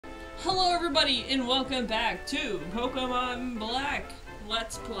Hello everybody and welcome back to Pokemon Black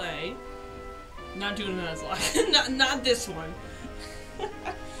Let's Play. Not doing it as long. not this one.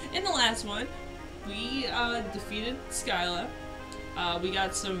 In the last one, we defeated Skyla. We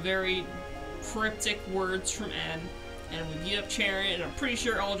got some very cryptic words from N, and we beat up Chariot, and I'm pretty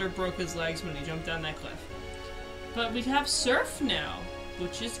sure Alder broke his legs when he jumped down that cliff. But we have Surf now,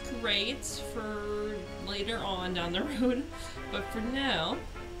 which is great for later on down the road. But for now,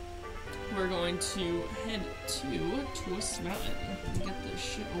 we're going to head to Twist Mountain and get this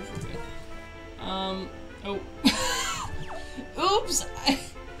shit over with. Oh. Oops!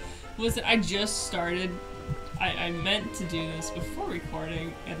 I just started. I meant to do this before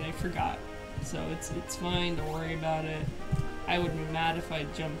recording and I forgot. So it's fine, don't worry about it. I would be mad if I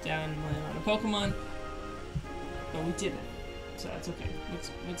jumped down and landed on a Pokemon. But we didn't. So that's okay.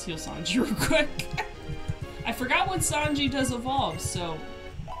 Let's heal Sanji real quick. I forgot when Sanji does evolve, so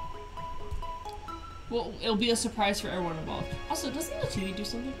well, it'll be a surprise for everyone involved. Also, doesn't the TV do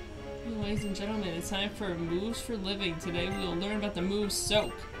something? Ladies and gentlemen, it's time for Moves for Living. Today we will learn about the move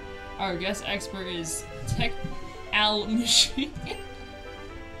Soak. Our guest expert is Tech Al Machine,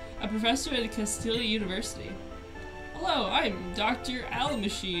 a professor at Castilla University. Hello, I'm Dr. Al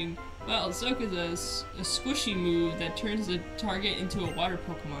Machine. Well, Soak is a squishy move that turns the target into a water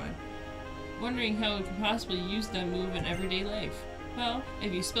Pokemon. Wondering how we could possibly use that move in everyday life. Well,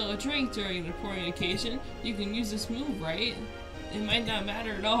 if you spill a drink during an important occasion, you can use this move, right? It might not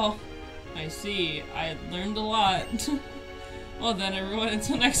matter at all. I see. I learned a lot. Well then, everyone,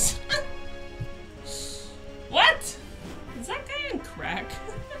 until next time. What? Is that guy on crack?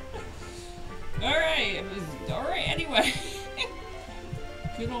 Alright, anyway.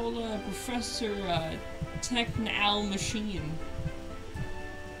 Good old Professor Technal Machine.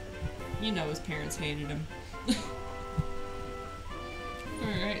 You know his parents hated him.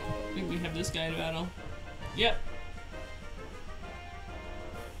 Alright, I think we have this guy to battle. Yep.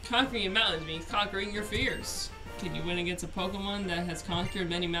 Conquering mountains means conquering your fears. Can you win against a Pokemon that has conquered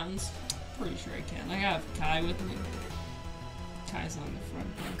many mountains? Pretty sure I can. I have Kai with me. Kai's on the front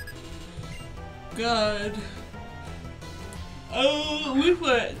there. Good. Oh, we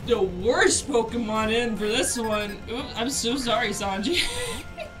put the worst Pokemon in for this one. Ooh, I'm so sorry, Sanji.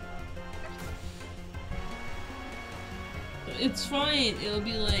 It's fine, it'll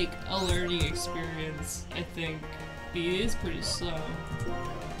be like a learning experience, I think. But it is pretty slow.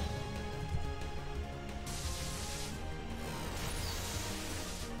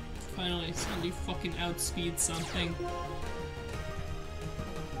 Finally, somebody fucking outspeed something.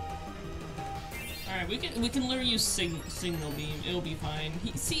 Alright, we can learn use Signal Beam, it'll be fine.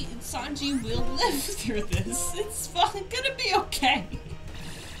 See, Sanji will live through this. It's fine, gonna be okay.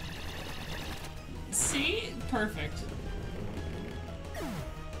 See? Perfect.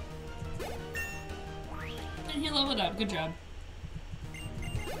 And he leveled up, good job.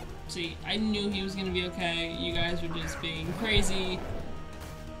 See, I knew he was gonna be okay. You guys were just being crazy.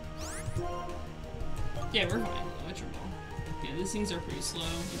 Yeah, we're fine. Electro Ball. Yeah, these things are pretty slow,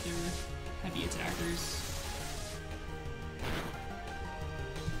 but they're heavy attackers.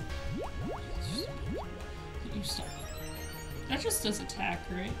 You start. That just does attack,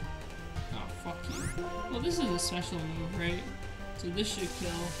 right? Oh, fuck you. Well, this is a special move, right? So this should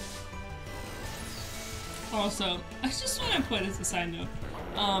kill. Also, I just want to put as a side note,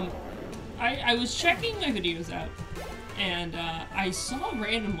 I was checking my videos out, and I saw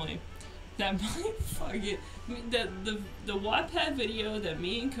randomly that my fucking the Wattpad video that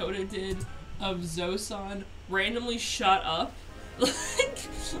me and Coda did of Zosan randomly shot up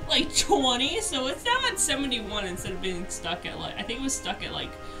like 20, so it's now at 71 instead of being stuck at like, I think it was stuck at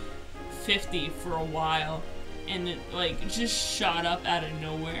like 50 for a while, and it like just shot up out of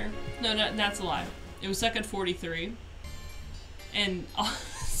nowhere. No, that's a lie. It was stuck at 43, and all of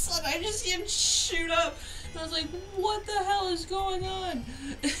a sudden I just see him shoot up, and I was like, what the hell is going on?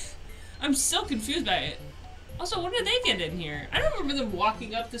 I'm still confused by it. Also, when did they get in here? I don't remember them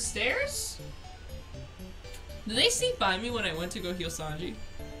walking up the stairs. Did they sneak by me when I went to go heal Sanji?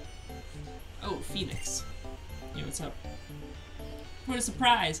 Oh, Phoenix. Hey, what's up? What a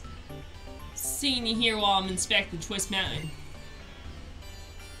surprise. Seeing you here while I'm inspecting Twist Mountain.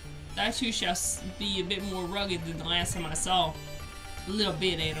 That too shall be a bit more rugged than the last time I saw. A little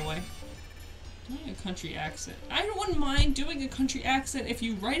bit, anyway. Doing a country accent. I wouldn't mind doing a country accent if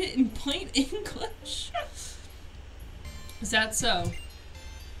you write it in plain English. Is that so?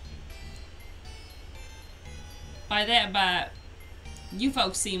 By you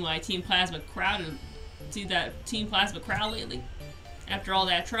folks seen my Team Plasma crowd. See that Team Plasma crowd lately? After all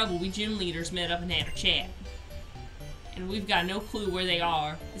that trouble, we gym leaders met up and had a chat. and we've got no clue where they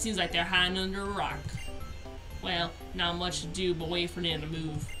are. It seems like they're hiding under a rock. Well, not much to do but wait for them to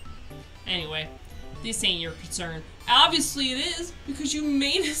move. Anyway, this ain't your concern. Obviously it is, because you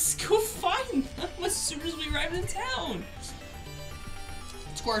made us go find them as soon as we arrived in town.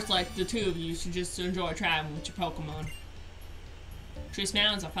 Of course, like the two of you should just enjoy traveling with your Pokemon. Trace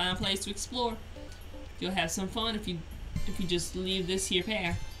Mountain's a fine place to explore. You'll have some fun if you just leave this here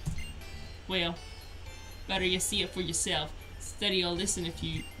path. Well, better you see it for yourself. Steady or listen if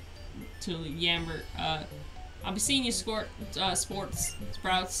you to Yammer. I'll be seeing you, sports,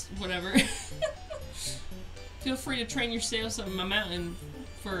 sprouts, whatever. Feel free to train yourselves on my mountain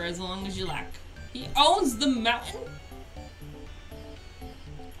for as long as you like. He owns the mountain?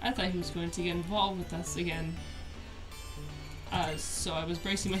 I thought he was going to get involved with us again. So I was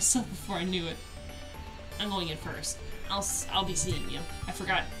bracing myself before I knew it. I'm going in first. I'll be seeing you. I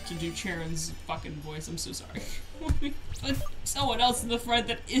forgot to do Charon's fucking voice. I'm so sorry. Put someone else in the front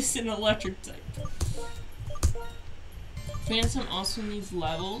that isn't electric type. Phantom also needs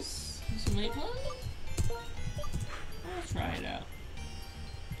levels. So maybe I'll try it out.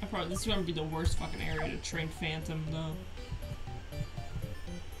 This is gonna be the worst fucking area to train Phantom though.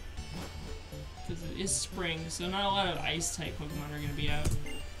 Because it is spring, so not a lot of ice type Pokemon are gonna be out.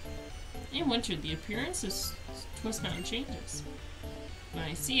 In winter, the appearance of Twist Mountain changes. When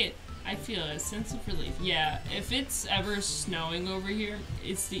I see it, I feel a sense of relief. Yeah, if it's ever snowing over here,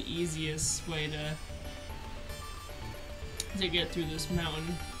 it's the easiest way to get through this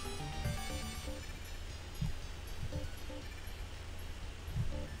mountain.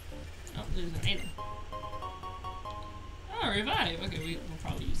 Oh, there's an item. Oh, revive. Okay, we'll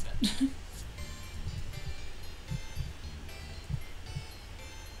probably use that.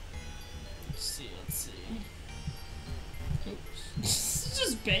 Let's see. Oops.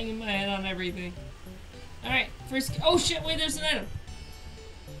 Just banging my head on everything. Alright, first. Oh shit, wait, there's an item.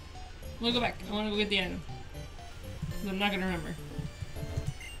 I'm gonna go back. I wanna go get the item. I'm not gonna remember.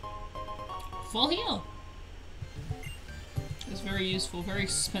 Full heal. It's very useful, very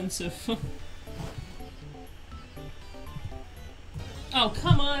expensive. Oh,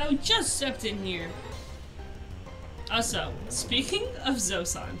 come on, I just stepped in here. Also, speaking of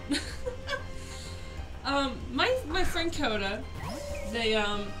Zosan, my friend Coda,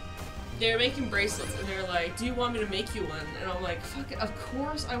 they're making bracelets and they're like, do you want me to make you one? And I'm like, fuck it, of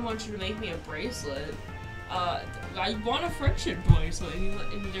course I want you to make me a bracelet. I want a friendship bracelet.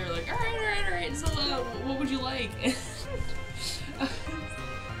 And they're like, alright, so what would you like?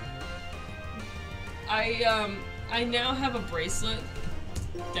 I now have a bracelet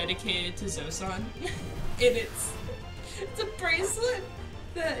dedicated to Zosan. And it's a bracelet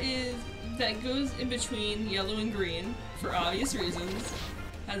that goes in between yellow and green for obvious reasons.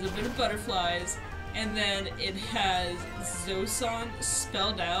 Has a bit of butterflies, and then it has Zosan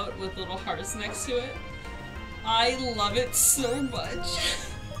spelled out with little hearts next to it. I love it so much.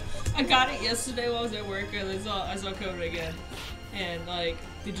 I got it yesterday while I was at work, and I saw Coda again, and like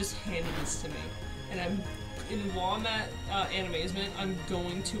they just handed this to me, and I'm while I'm at Animazement, I'm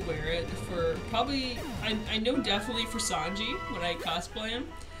going to wear it for probably I know definitely for Sanji when I cosplay him.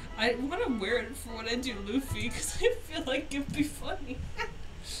 I want to wear it for when I do Luffy because I feel like it'd be funny.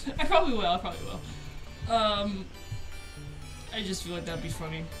 I probably will. I just feel like that'd be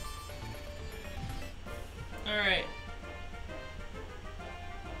funny. Alright.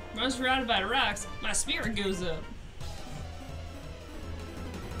 When I was surrounded by the rocks, my spirit goes up.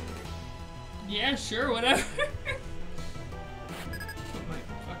 Yeah, sure, whatever. Put my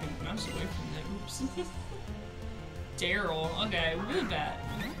fucking mouse away from that. Oops. Daryl. Okay, we'll do that.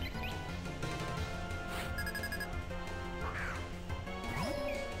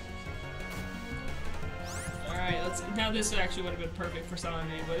 Alright, let's. Now this actually would have been perfect for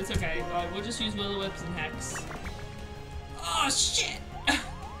Sanji, but it's okay. We'll just use Will-O-Wisps and Hex. Oh shit!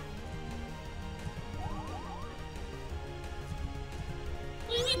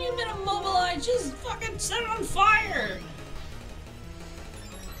 What do you mean you've been immobilized? Just fucking set it on fire!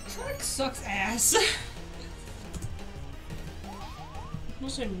 Truck sucks ass.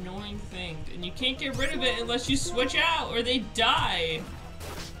 Most annoying thing, and you can't get rid of it unless you switch out or they die.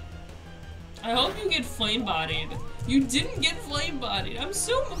 I hope you get flame-bodied. You didn't get flame-bodied. I'm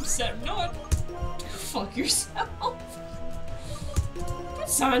so upset. No, fuck yourself. Put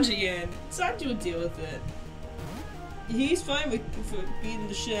Sanji in. Sanji will deal with it. He's fine with beating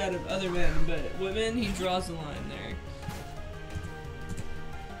the shit out of other men, but women, he draws the line there.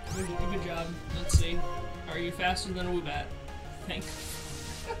 Good job. Let's see. Are you faster than a Woobat? Thanks.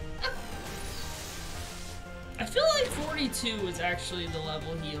 I feel like 42 is actually the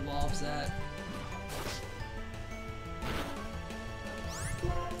level he evolves at.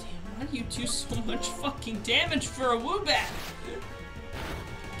 you do so much fucking damage for a Woobat?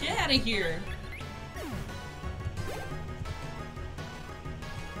 Get out of here.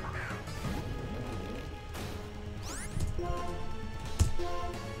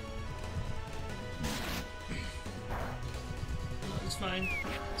 It's fine.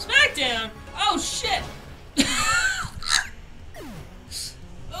 Smackdown! Oh shit!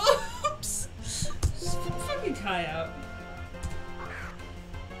 Oops! Just fucking Kai out.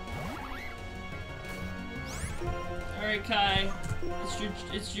 Alright, Kai.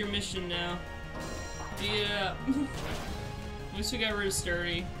 It's your mission now. Yeah. At least we got rid of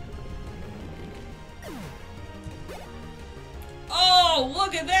Sturdy. Oh,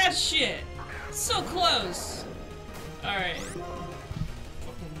 look at that shit! So close! Alright.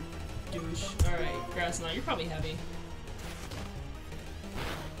 Fucking douche. Alright, Grass Knot, you're probably heavy.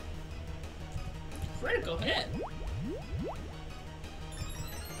 Critical hit!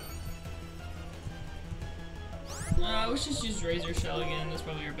 We should just use Razor Shell again, that's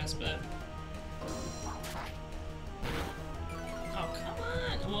probably our best bet. Oh,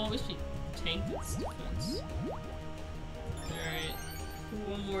 come on! Well, we should tank its defense. Alright.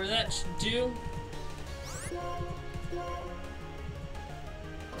 One more of that should do.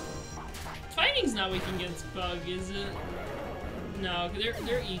 Fighting's not weak against Bug, is it? No,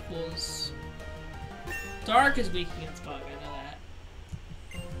 they're equals. Dark is weak against Bug, I know that.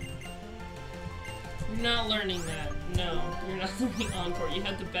 You're not learning that. No, you're not learning Encore. You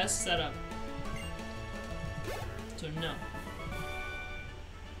had the best setup. So no.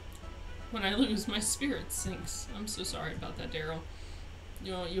 When I lose, my spirit sinks. I'm so sorry about that, Daryl.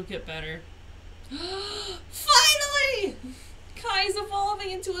 You'll get better. Finally! Kai's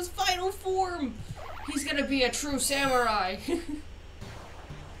evolving into his final form! He's gonna be a true samurai!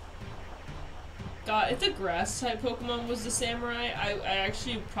 God, if the grass type Pokemon was the samurai, I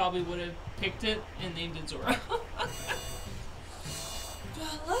actually probably would have picked it and named it Zora.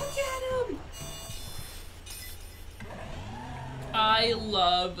 But look at him! I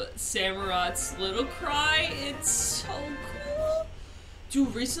love Samurot's little cry. It's so cool.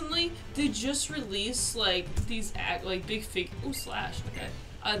 Dude, recently they just released like these big figures. Oh, slash. Okay.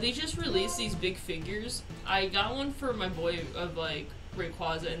 They just released these big figures. I got one for my boy of like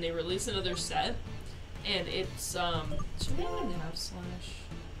Rayquaza, and they released another set. And it's should I even have slash?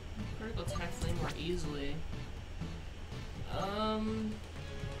 Critical attack flame more easily.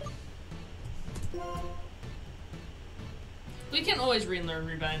 We can always relearn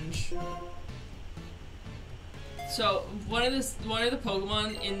Revenge. So one of the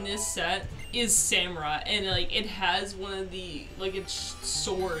Pokemon in this set is Samurott, and like it has one of the its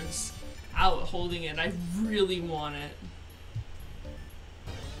swords out holding it. I really want it.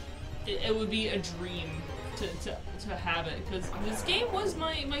 It would be a dream to have it, because this game was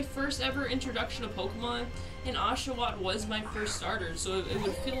my first ever introduction to Pokemon, and Oshawott was my first starter, so it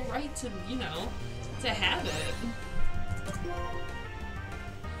would feel right to, you know, to have it.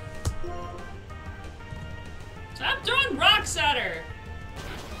 Stop throwing rocks at her!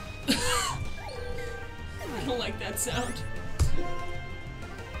 I don't like that sound. Do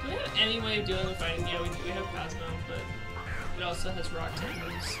we have any way of dealing with fighting? Yeah, we do. We have Cosmo, but it also has rock type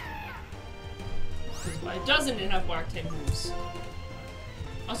moves. Because why doesn't it have rock type moves?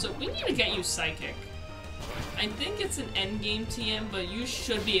 Also, we need to get you Psychic. I think it's an endgame TM, but you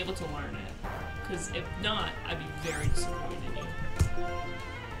should be able to learn it. Because if not, I'd be very disappointed in you.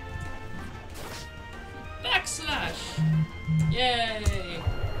 Backslash! Yay!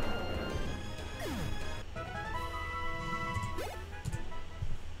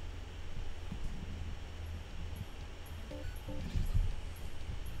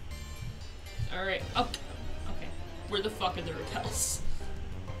 Alright, okay. Where the fuck are the repels?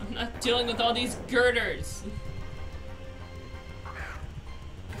 I'm not dealing with all these girders!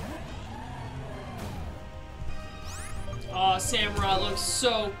 Oh, Samurott looks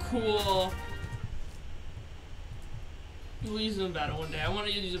so cool! We'll use him in battle one day. I want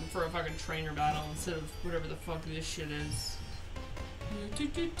to use him for a fucking trainer battle instead of whatever the fuck this shit is.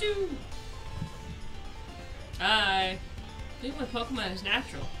 Hi! Being with Pokemon is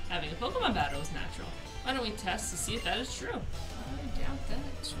natural. Having a Pokemon battle is natural. Why don't we test to see if that is true? I doubt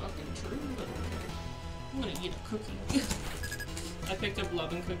that's fucking true, but I'm gonna eat a cookie. I picked up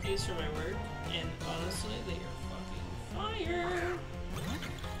Lovin' Cookies for my work, and honestly, they are fucking fire!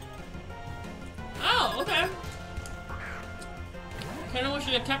 Oh, okay. Kinda wish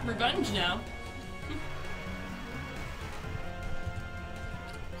I had kept Revenge now.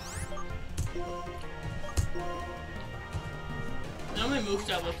 Now my move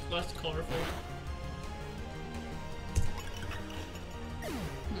style looks less colorful.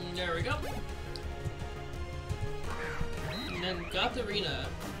 There we go. And then got the arena.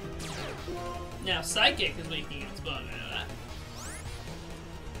 Now Psychic is making its bug, I know that.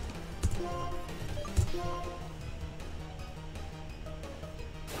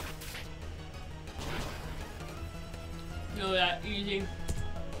 Know that, easy.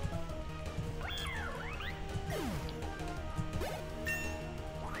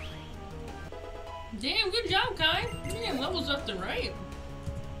 Damn, good job, Kai. Damn, levels left and right.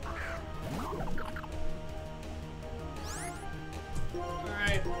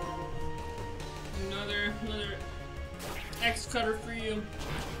 Alright. Another X cutter for you.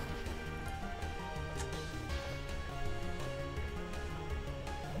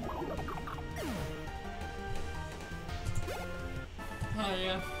 Oh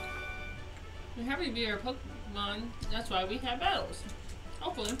yeah. We're happy to be our Pokemon. That's why we have battles.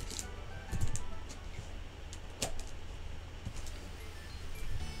 Hopefully.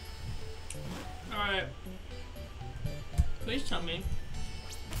 Alright. Please tell me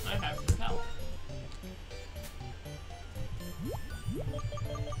I have your help.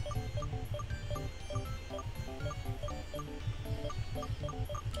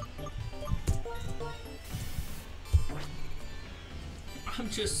 I'm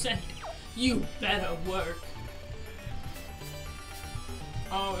just saying, you better work.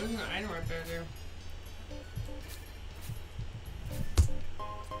 Oh, there's an item right there.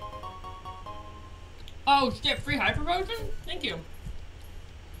 Oh shit, free Hyper Potion? Thank you.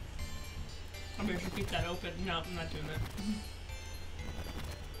 I maybe I should keep that open. No, I'm not doing that.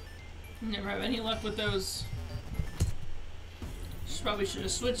 Never have any luck with those. Probably should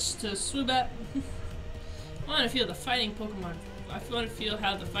have switched to Swoobat. I want to feel the fighting Pokemon. I want to feel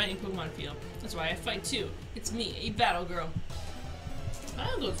how the fighting Pokemon feel. That's why I fight too. It's me, a battle girl.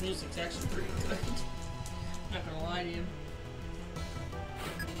 Battle Girl's music's actually pretty good. Not gonna lie to you.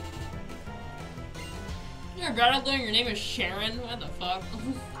 You're a battle girl and your name is Sharon? What the fuck?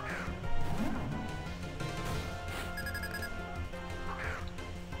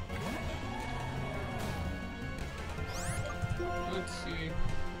 Let's see.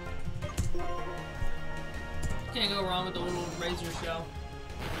 Can't go wrong with the little razor shell.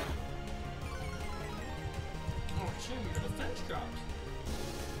 Oh shit, your defense dropped.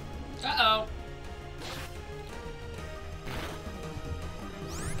 Uh-oh.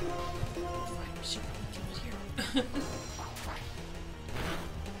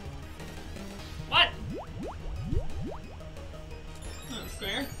 What? That's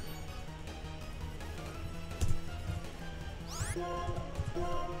fair.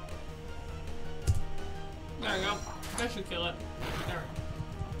 There we go. That should kill it. There.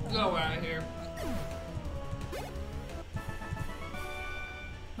 Go out of here.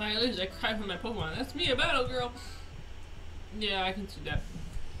 At least I cried for my Pokemon. That's me, a battle girl. Yeah, I can see that.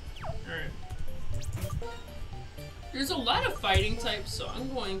 Alright. There's a lot of fighting types, so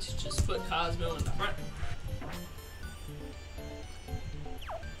I'm going to just put Cosmo in the front.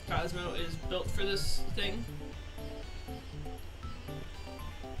 Cosmo is built for this thing.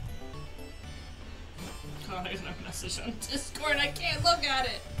 Oh, there's no message on Discord. I can't look at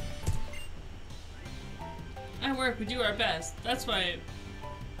it. At work, we do our best. That's why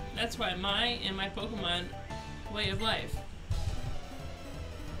my and my Pokemon way of life.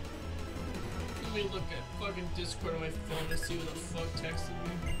 Let me look at fucking Discord on my phone to see who the fuck texted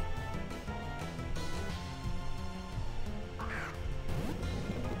me.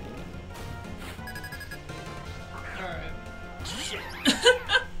 Alright. Shit.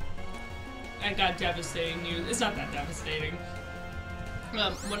 I got devastating news. It's not that devastating.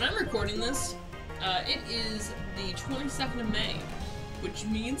 When I'm recording this, it is the 22nd of May, which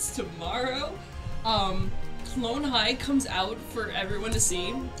means tomorrow, Clone High comes out for everyone to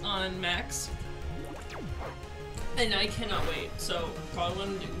see on Max. And I cannot wait. So, probably what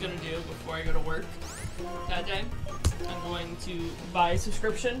I'm gonna do before I go to work that day, I'm going to buy a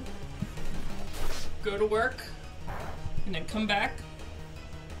subscription, go to work, and then come back,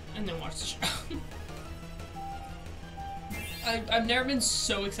 and then watch the show. I've never been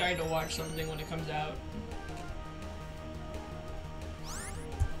so excited to watch something when it comes out.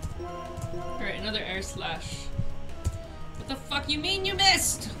 Alright, another air slash. What the fuck you mean you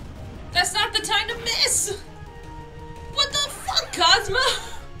missed? That's not the time to miss! What the fuck, Cosmo?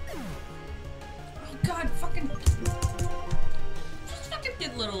 Oh god, fucking... Just fucking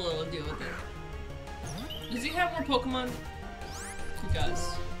get little deal with it. Does he have more Pokemon? He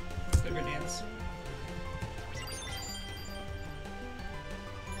does. Bigger dance.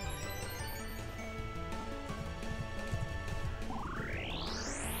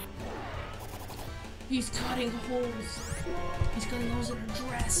 He's cutting holes. He's cutting holes in her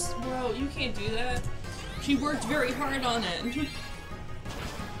dress. You can't do that. She worked very hard on it.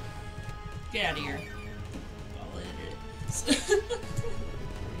 Get out of here. All it is.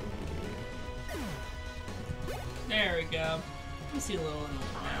 There we go. You see Little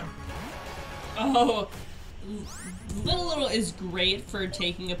now. Oh, Little is great for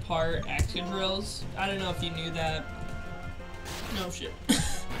taking apart Excadrills. I don't know if you knew that. No shit. I'm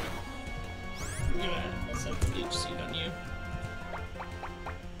gonna set the leech seed on you.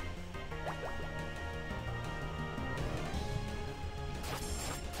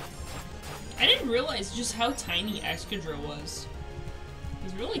 I didn't realize just how tiny Excadrill was. It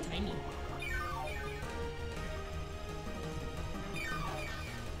was really tiny.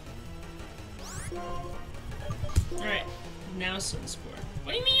 Alright, now Sunspore.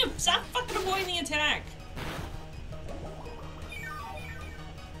 What do you mean? Stop fucking avoiding the attack!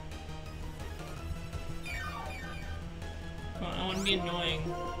 Come on, I want to be annoying.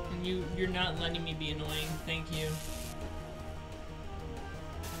 And you're not letting me be annoying. Thank you.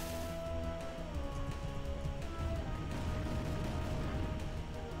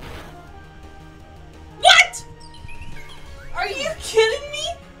 What?! Are you kidding me?!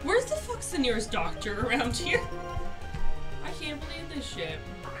 Where's the fuck's the nearest doctor around here? I can't believe this shit.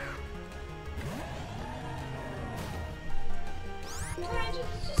 Can I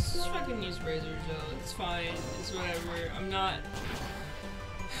just fucking use Razor Gel? It's fine. It's whatever. I'm not...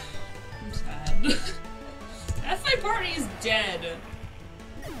 I'm sad. Half my party is dead.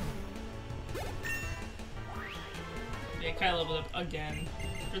 Yeah, Kai leveled up again.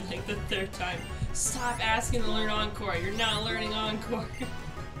 For like the 3rd time. Stop asking to learn Encore. You're not learning Encore.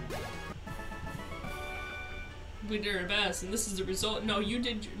 We did our best, and this is the result. No, you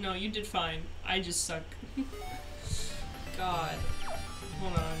did fine. I just suck. God.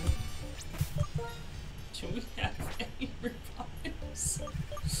 Hold on. Do we have any revives?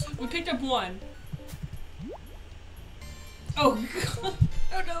 We picked up 1. Oh god.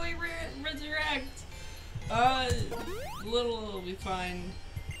 Oh no, we resurrect. Little will be fine.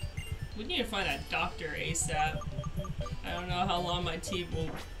 We need to find a doctor ASAP. I don't know how long my team will...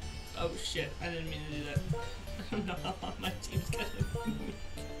 Oh shit, I didn't mean to do that. I don't know how long my team's gonna be.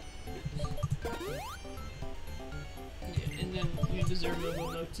 Yeah, and then we deserve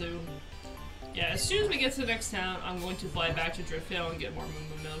Moo Milk too. Yeah, as soon as we get to the next town, I'm going to fly back to Driftvale and get more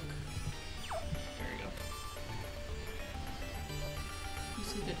Moo Milk. There we go. You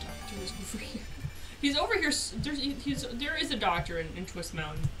see the doctor is over here. He's over here. There is a doctor in Twist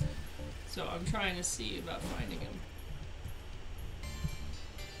Mountain. So I'm trying to see about finding him.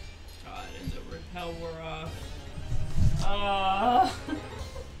 God, and the repel wore off.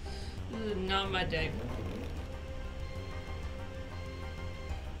 This is not my day.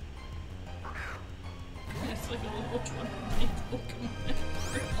 It's like a level 20 Pokemon.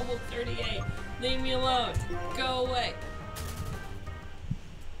 Level 38. Leave me alone. Go away.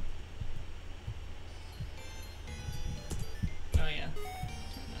 Oh yeah.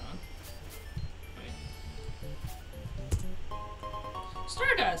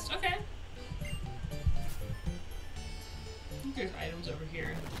 Stardust, okay. I think there's items over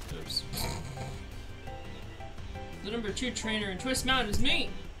here. Oops. The number 2 trainer in Twist Mountain is me!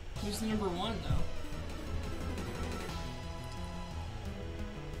 Who's the number 1 though?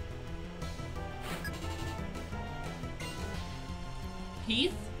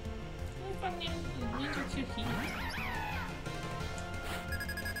 Heath? What the fuck names are cute Heath?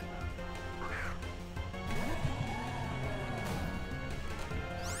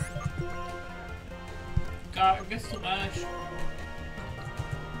 God, I guess too much.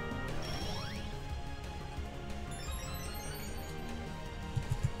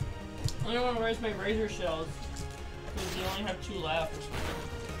 I don't want to raise my razor shells because they only have 2 left.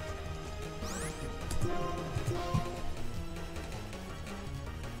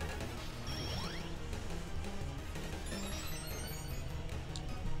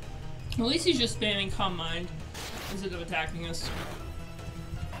 At least he's just spamming Calm Mind instead of attacking us.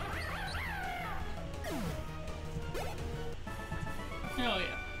 Hell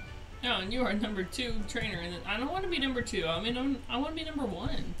yeah. No, and you are number 2 trainer, and I don't want to be number 2. I mean, I want to be number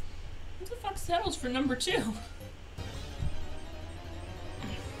 1. Who the fuck settles for number 2?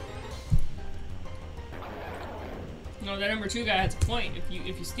 No, that number 2 guy has a point. If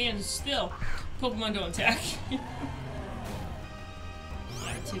you stand still, Pokemon don't attack you.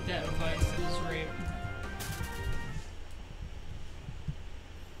 I take that advice. That is rape.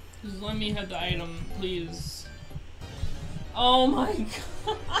 Just let me have the item, please. Oh my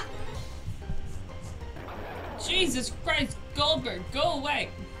god! Jesus Christ, Goldberg, go away!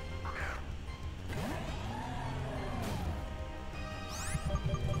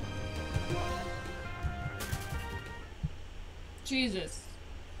 Jesus.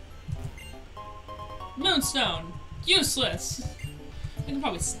 Moonstone! Useless! I can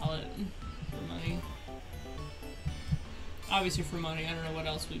probably sell it for money. Obviously for money, I don't know what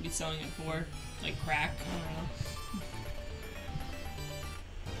else we'd be selling it for. Like crack, I don't know.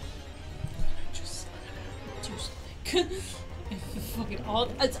 Just do something. Fucking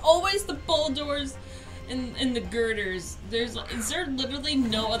it's always the Bulldors and the girders. Is there literally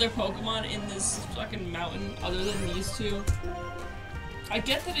no other Pokemon in this fucking mountain other than these two? I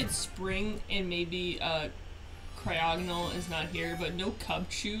get that it's spring and maybe Cryogonal is not here, but no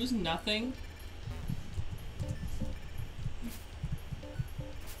Cubchoos, nothing.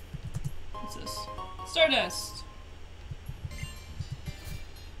 What's this? Stardust!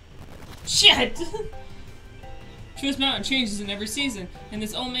 Shit! Truest Mountain changes in every season, and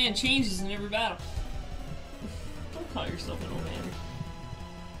this old man changes in every battle. Don't call yourself an old man.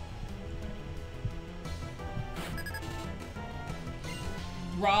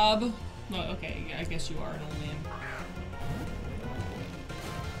 Rob. No, okay, I guess you are an old man.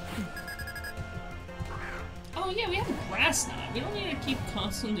 Oh yeah, we have a grass knot. We don't need to keep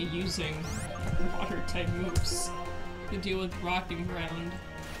constantly using water type moves to deal with rock and ground.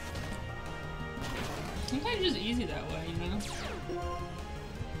 Sometimes it's just easy that way, you know?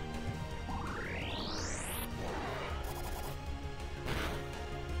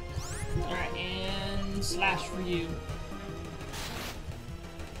 Alright, and slash for you.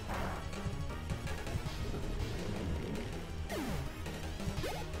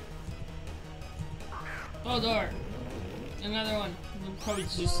 Oh, door. Another one. We'll probably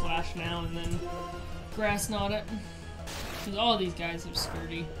just do slash now and then grass knot it. Because all these guys have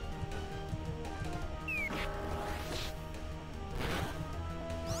sturdy.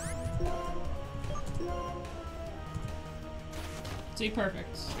 See,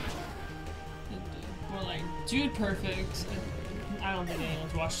 perfect. More like Dude Perfect. I don't think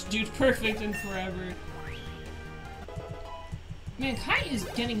anyone's watched Dude Perfect in forever. Man, Kai is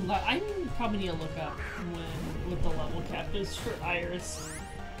getting low. I probably need to look up what the level cap is for Iris.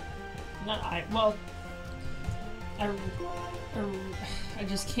 Well, I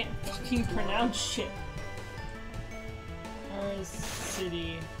just can't fucking pronounce shit. Iris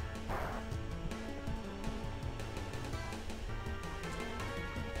City.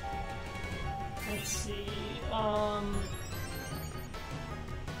 Let's see,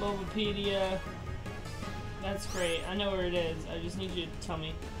 Bulbapedia. That's great. I know where it is. I just need you to tell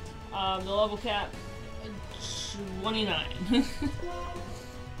me. The level cap, 29.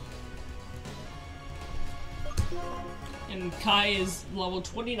 And Kai is level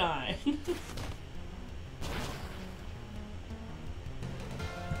 29.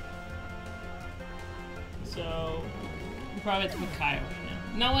 So, we probably have to put Kai away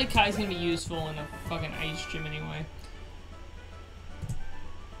now. Not like Kai's gonna be useful in a fucking ice gym anyway.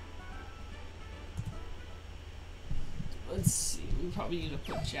 Let's see, we probably need to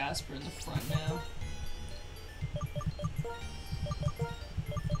put Jasper in the front now.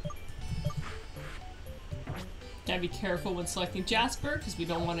 Gotta be careful when selecting Jasper, because we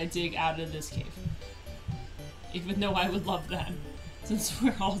don't want to dig out of this cave. Even though I would love that, since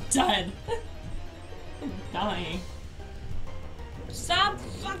we're all dead. I'm dying. Stop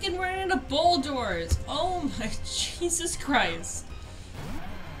fucking running into Bulldors! Oh my Jesus Christ.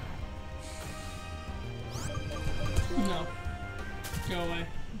 No. Go away.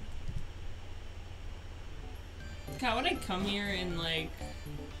 God, when I come here in like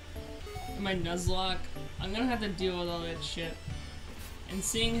my Nuzlocke, I'm gonna have to deal with all that shit. And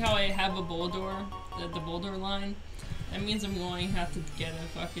seeing how I have a Bulldor, the Bulldor line, that means I'm going to have to get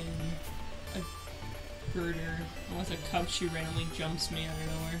a fucking girder, unless a Cubchoo randomly jumps me out of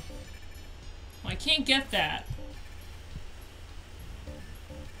nowhere. Well, I can't get that.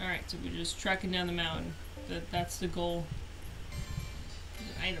 Alright, so we're just trekking down the mountain. That's the goal. There's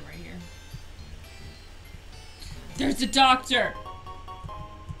an item right here. There's the doctor!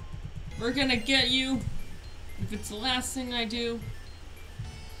 We're gonna get you! If it's the last thing I do.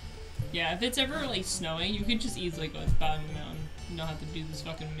 Yeah, if it's ever like snowing, you could just easily go to the bottom of the mountain. You don't have to do this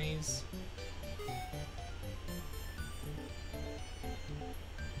fucking maze.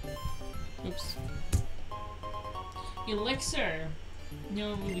 Oops. Elixir! You know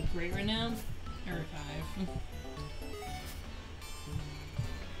what would be great right now? A revive.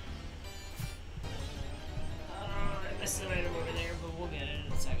 I missed the item over there, but we'll get it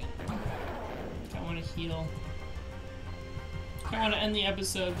in a second. I want to heal. I want to end the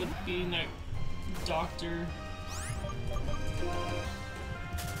episode with being that doctor.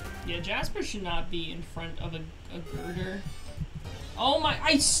 Yeah, Jasper should not be in front of a girder. Oh my,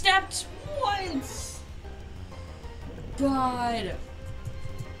 I stepped once! god!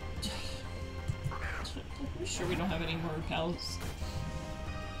 I'm sure we don't have any more repels.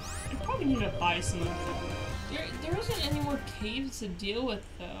 I probably need to buy some. There isn't any more caves to deal with,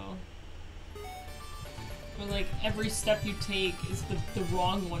 though. Where, like, every step you take is the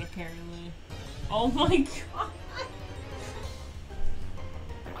wrong one, apparently. Oh my god!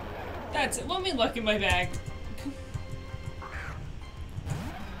 That's it. Let me look in my bag.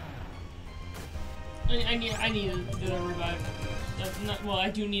 I need the revive. Well, I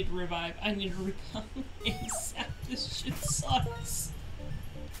do need to revive. I need to revive ASAP. This shit sucks.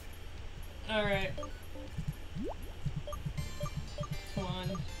 Alright. Come on.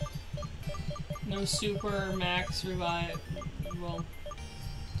 No super max revive. Well,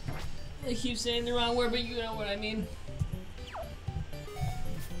 I keep saying the wrong word, but you know what I mean.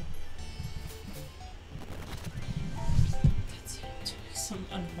 That's it. Some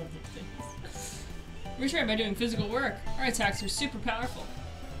unholy things. Retry by doing physical work. Our attacks are super powerful.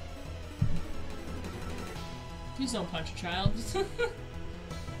 Please don't punch a child.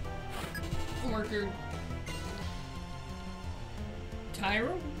 Worker.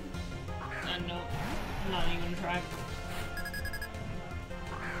 Tyro? No, I'm not even gonna try.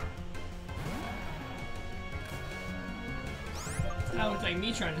 That looks like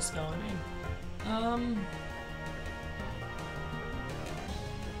me trying to spell a name.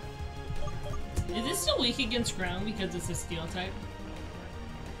 Is it still weak against ground because it's a steel type?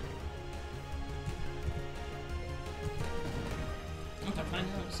 Okay, find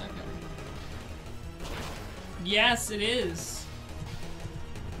out in a second. Yes, it is.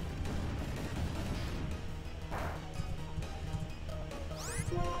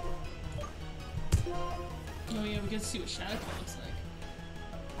 Oh yeah, we get to see what Shadow Claw looks like.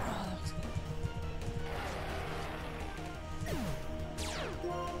 Oh, that looks good.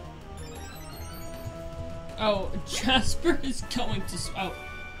 Oh, Jasper is going to oh,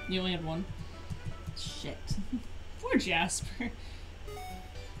 you only had one. Shit. Poor Jasper.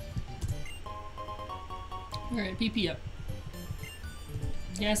 Alright, PP up.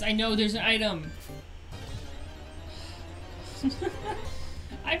 Yes, I know there's an item.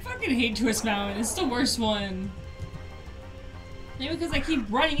 I fucking hate Twist Mountain. It's the worst one. Maybe because I keep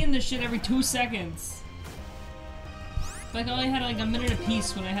running into shit every 2 seconds. Like I only had like a minute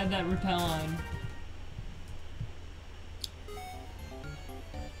apiece when I had that repel on.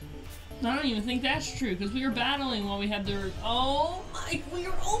 I don't even think that's true because we were battling while we had the. Oh my! We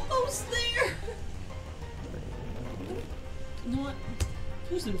were almost there. You know what?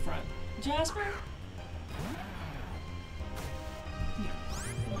 Who's in front? Jasper?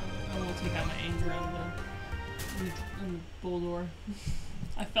 I won't take out my anger on the Boldor.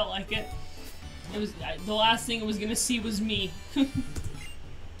 I felt like it. It was the last thing it was gonna see was me.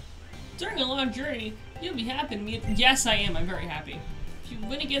 During a long journey, you'll be happy to meet. Yes, I am. I'm very happy. If you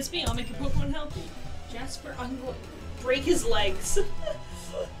win against me, I'll make your Pokemon healthy. Jasper, I'm going to break his legs.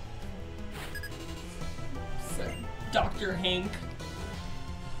 Dr. Hank.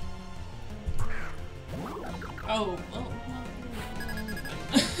 Oh.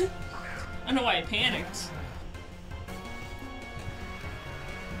 I don't know why I panicked.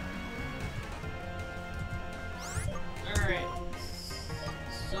 Alright.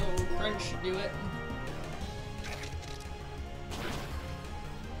 So, Crunch should do it.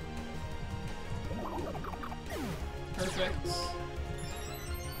 Perfect.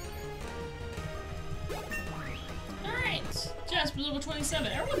 Alright. Jasper level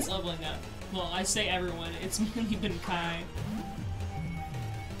 27. Everyone's leveling up. Well, I say everyone. It's mainly been Kai.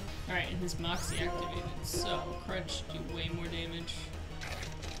 Alright, and his Moxie activated, so Crunch do way more damage.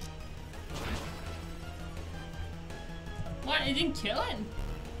 What? It didn't kill it?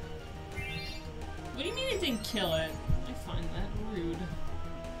 What do you mean it didn't kill it? I find that rude.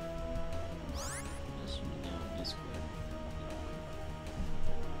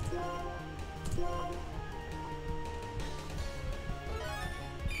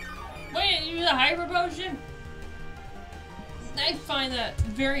 Wait, you use a Hyper Potion? I find that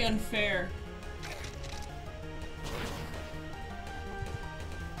very unfair.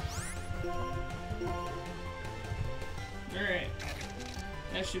 Alright.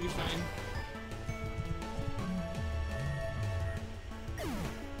 That should be fine.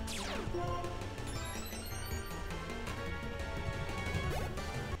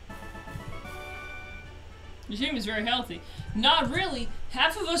 Your team is very healthy. Not really.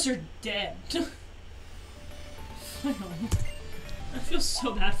 Half of us are dead. I feel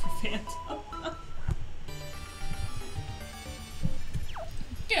so bad for Phantom.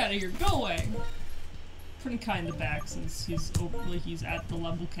 Get out of here. Go away. Putting Kai in the back since he's at the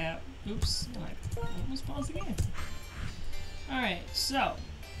level cap. Oops. I almost paused the game. Alright, so.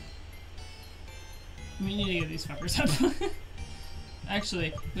 We need to get these fuckers up.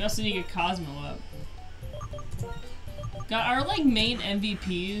 Actually, we also need to get Cosmo up. God, our like main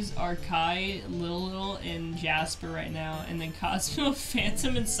MVPs are Kai, Lil, and Jasper right now, and then Cosmo,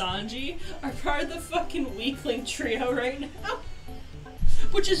 Phantom, and Sanji are part of the fucking weakling trio right now.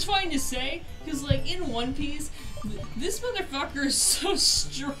 Which is fine to say, because like in One Piece, this motherfucker is so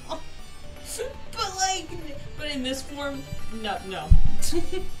strong. but in this form, no.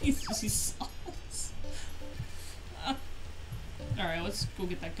 he's sucks. Alright, let's go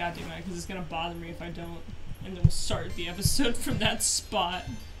get that goddamn guy, because it's gonna bother me if I don't. And then we'll start the episode from that spot.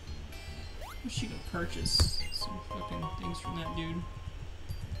 Wish she could purchase some fucking things from that dude.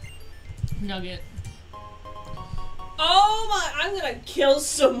 Nugget. Oh my, I'm gonna kill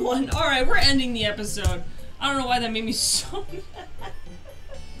someone. Alright, we're ending the episode. I don't know why that made me so mad.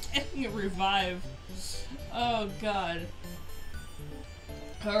 Getting a revive. Oh god.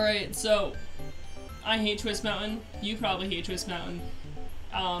 Alright, so I hate Twist Mountain. You probably hate Twist Mountain.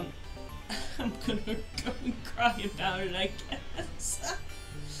 I'm gonna go and cry about it, I guess.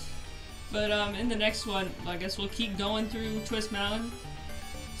 But in the next one, I guess we'll keep going through Twist Mountain.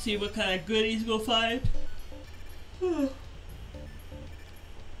 See what kind of goodies we'll find. I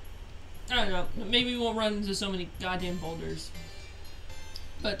don't know. Maybe we won't run into so many goddamn boulders.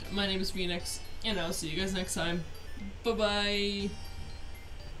 But my name is Phoenix, and I'll see you guys next time. Bye-bye.